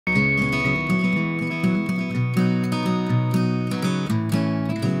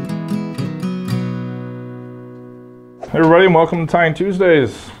Hey everybody, and welcome to Tying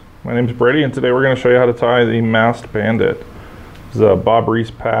Tuesdays. My name is Brady, and today we're going to show you how to tie the Masked Bandit. This is a Bob Reese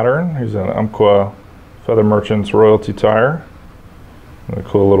pattern. He's an Umpqua Feather Merchants royalty tire. A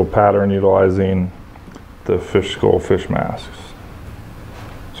cool little pattern utilizing the fish skull fish masks.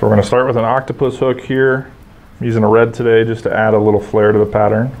 So we're going to start with an octopus hook here. I'm using a red today just to add a little flair to the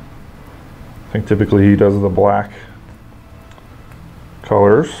pattern. I think typically he does the black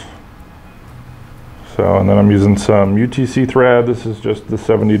colors. So, and then I'm using some UTC thread. This is just the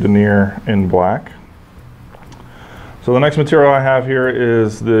 70 denier in black. So the next material I have here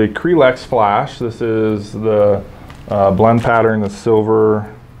is the Kreelex flash. This is the blend pattern, the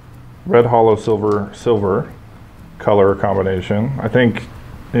silver, red hollow silver color combination. I think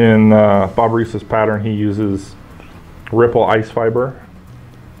in Bob Reese's pattern he uses ripple ice fiber.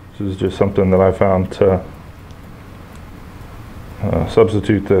 This is just something that I found to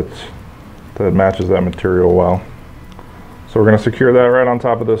substitute that matches that material well. So we're going to secure that right on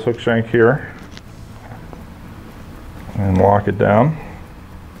top of this hook shank here and lock it down.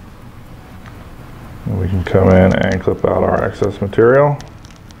 And we can come in and clip out our excess material.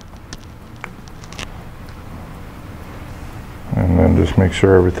 And then just make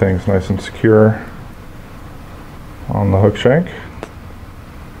sure everything's nice and secure on the hook shank.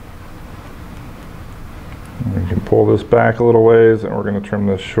 And we can pull this back a little ways, and we're going to trim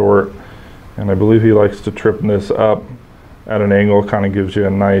this short. And I believe he likes to trim this up at an angle, kind of gives you a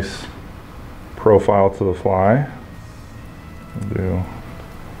nice profile to the fly. Do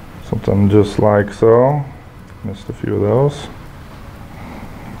something just like so. Missed a few of those.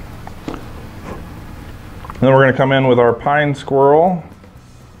 Then we're going to come in with our pine squirrel.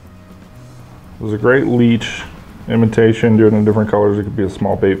 This is a great leech imitation, do it in different colors. It could be a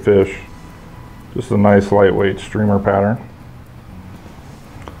small bait fish. Just a nice lightweight streamer pattern.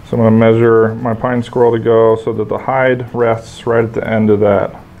 So I'm going to measure my pine squirrel to go so that the hide rests right at the end of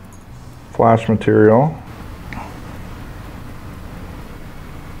that flash material. So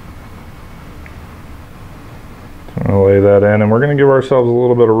I'm going to lay that in, and we're going to give ourselves a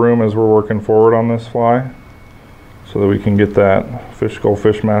little bit of room as we're working forward on this fly so that we can get that fish skull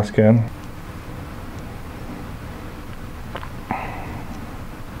fish mask in.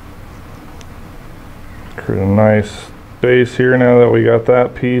 Create a nice base here now that we got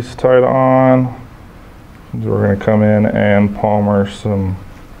that piece tied on. We're going to come in and palmer some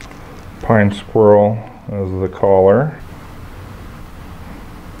pine squirrel as the collar.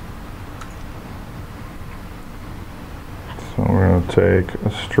 So we're going to take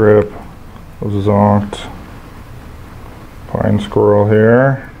a strip of zonked pine squirrel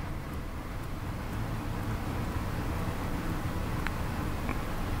here.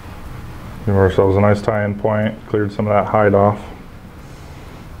 Give ourselves a nice tie-in point, cleared some of that hide off.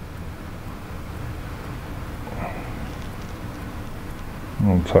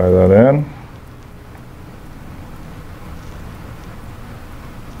 We'll tie that in.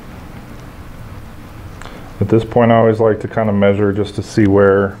 At this point I always like to kind of measure just to see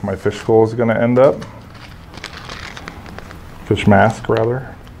where my fish skull is going to end up. Fish mask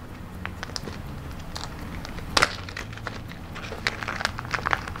rather.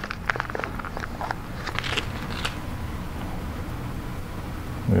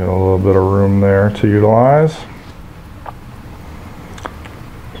 We got a little bit of room there to utilize.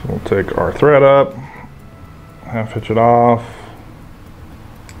 So we'll take our thread up, half hitch it off,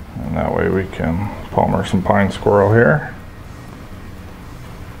 and that way we can palmer some pine squirrel here.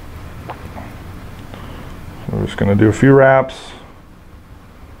 So we're just going to do a few wraps,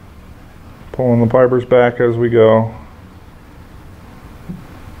 pulling the fibers back as we go.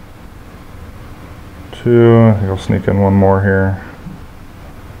 Two, I think I'll sneak in one more here.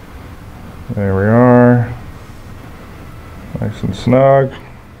 There we are, nice and snug.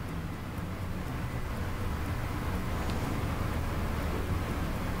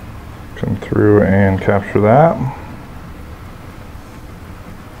 Come through and capture that.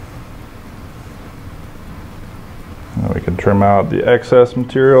 Now we can trim out the excess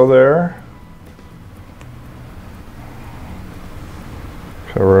material there.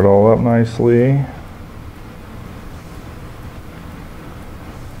 Cover it all up nicely.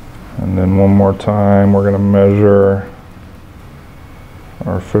 And then one more time, we're going to measure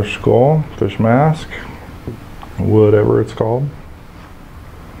our fish skull, fish mask, whatever it's called.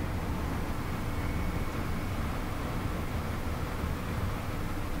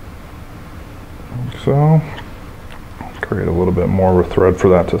 Like so. Create a little bit more of a thread for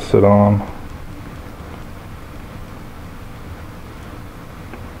that to sit on.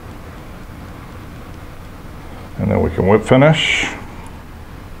 And then we can whip finish.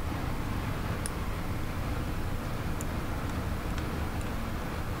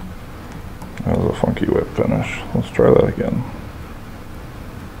 try that again.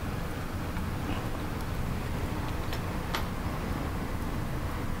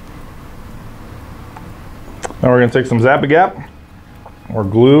 Now we're going to take some Zap-A-Gap or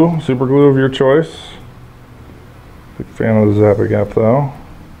glue, super glue of your choice. Big fan of the Zap-A-Gap though.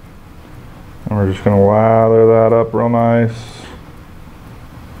 And we're just going to lather that up real nice.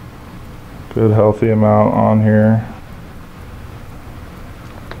 Good healthy amount on here.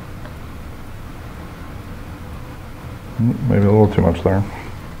 Maybe a little too much there.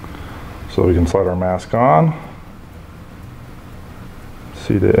 So we can slide our mask on.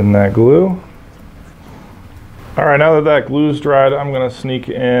 Seat it in that glue. All right, now that that glue's dried, I'm gonna sneak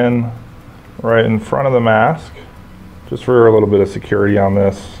in right in front of the mask, just for a little bit of security on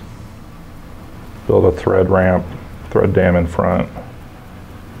this. Build a thread ramp, thread dam in front.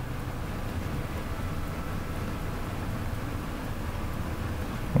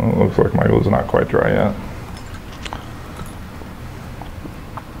 Well, it looks like my glue's not quite dry yet.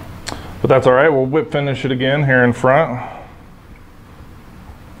 But that's all right, we'll whip finish it again here in front.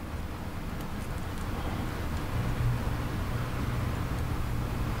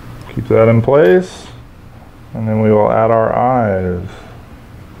 Keep that in place, and then we will add our eyes.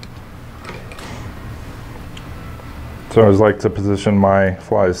 So I always like to position my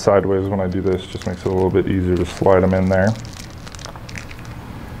flies sideways when I do this, just makes it a little bit easier to slide them in there.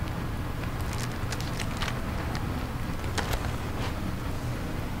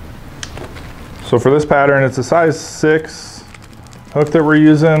 So for this pattern, it's a size 6 hook that we're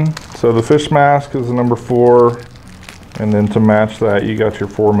using. So the fish mask is a number 4. And then to match that, you got your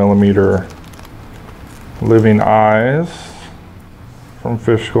 4mm living eyes from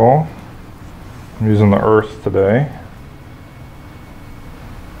Fish Skull. I'm using the earth today.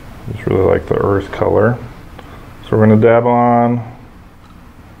 Just really like the earth color. So we're gonna dab on,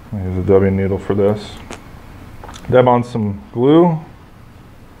 I use a W needle for this. Dab on some glue.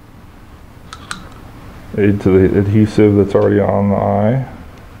 Aid to the adhesive that's already on the eye.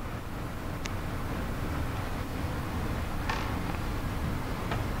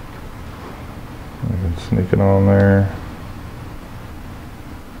 Sneak it on there.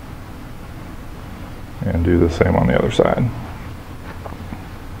 And do the same on the other side.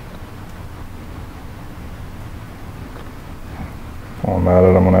 While I'm at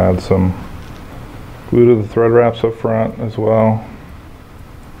it, I'm going to add some glue to the thread wraps up front as well.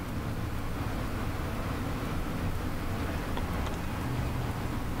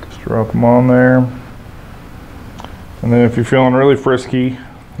 Just drop them on there. And then if you're feeling really frisky,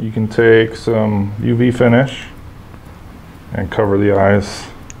 you can take some UV finish and cover the eyes.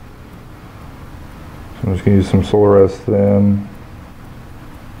 So I'm just going to use some Silvere thin,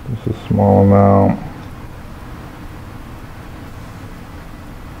 just a small amount.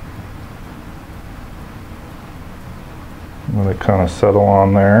 Let it kind of settle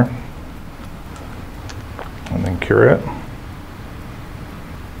on there and then cure it.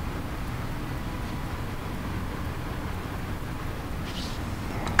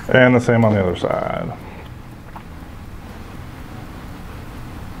 And the same on the other side.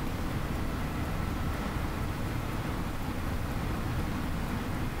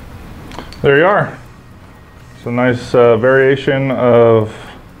 There you are. It's a nice variation of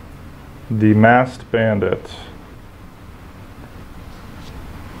the Masked Bandit.